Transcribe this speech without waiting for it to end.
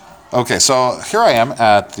Okay, so here I am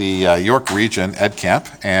at the York Region Ed Camp,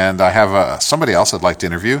 and I have somebody else I'd like to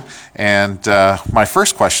interview. And my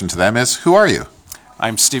first question to them is, who are you?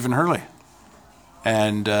 I'm Stephen Hurley.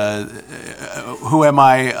 And who am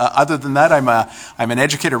I? Other than that, I'm an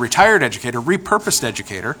educator, retired educator, repurposed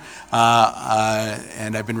educator,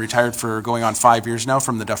 and I've been retired for going on 5 years now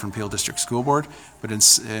from the Dufferin Peel District School Board, but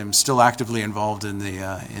am still actively involved in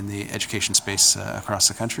the education space across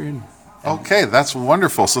the country. Okay, that's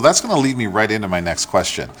wonderful. So that's going to lead me right into my next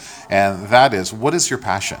question, and that is, what is your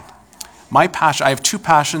passion? My passion, I have two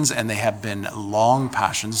passions, and they have been long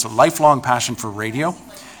passions. A lifelong passion for radio.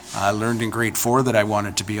 I learned in grade 4 that I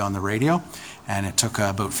wanted to be on the radio, and it took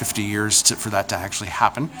about 50 years for that to actually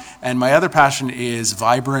happen. And my other passion is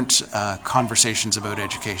vibrant conversations about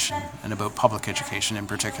education, and about public education in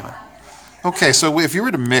particular. Okay, so if you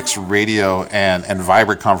were to mix radio and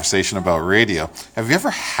vibrant conversation about radio, have you ever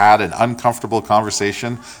had an uncomfortable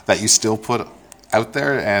conversation that you still put out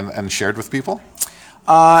there and shared with people?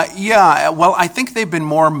 Yeah, well, I think they've been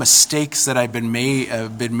more mistakes that I've been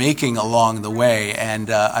making along the way, and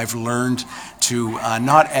I've learned to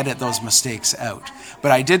not edit those mistakes out. But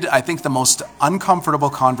I think the most uncomfortable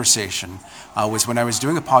conversation was when I was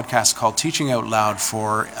doing a podcast called Teaching Out Loud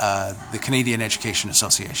for the Canadian Education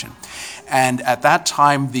Association. And at that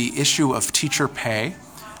time, the issue of teacher pay,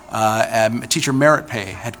 teacher merit pay,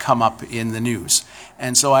 had come up in the news.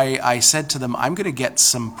 And so I said to them, I'm going to get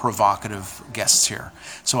some provocative guests here.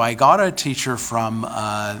 So I got a teacher from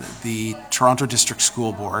the Toronto District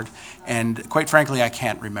School Board, and quite frankly, I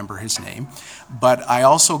can't remember his name. But I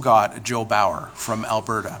also got Joe Bauer from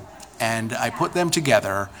Alberta. And I put them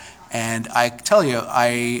together, and I tell you,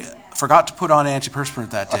 I forgot to put on antiperspirant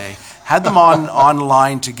that day, had them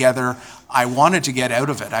online together. I wanted to get out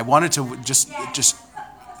of it. I wanted to just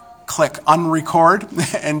click unrecord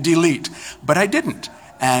and delete, but I didn't.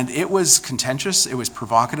 And it was contentious, it was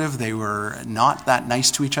provocative, they were not that nice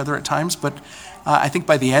to each other at times, but I think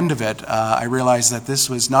by the end of it, I realized that this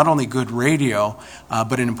was not only good radio,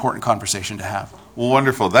 but an important conversation to have. Well,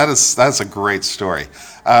 wonderful. That's a great story.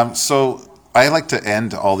 So I like to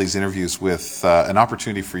end all these interviews with an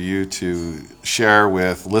opportunity for you to share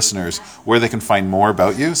with listeners where they can find more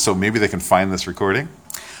about you, so maybe they can find this recording.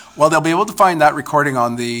 Well, they'll be able to find that recording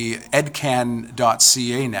on the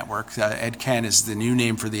edcan.ca network. EdCan is the new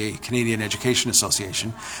name for the Canadian Education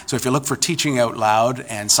Association. So if you look for Teaching Out Loud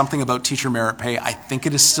and something about teacher merit pay, I think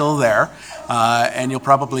it is still there. And you'll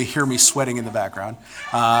probably hear me sweating in the background.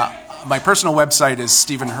 My personal website is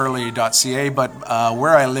stephenhurley.ca, but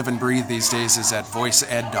where I live and breathe these days is at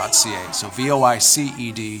voiced.ca. So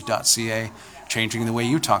voiced.ca, changing the way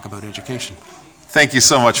you talk about education. Thank you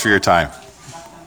so much for your time.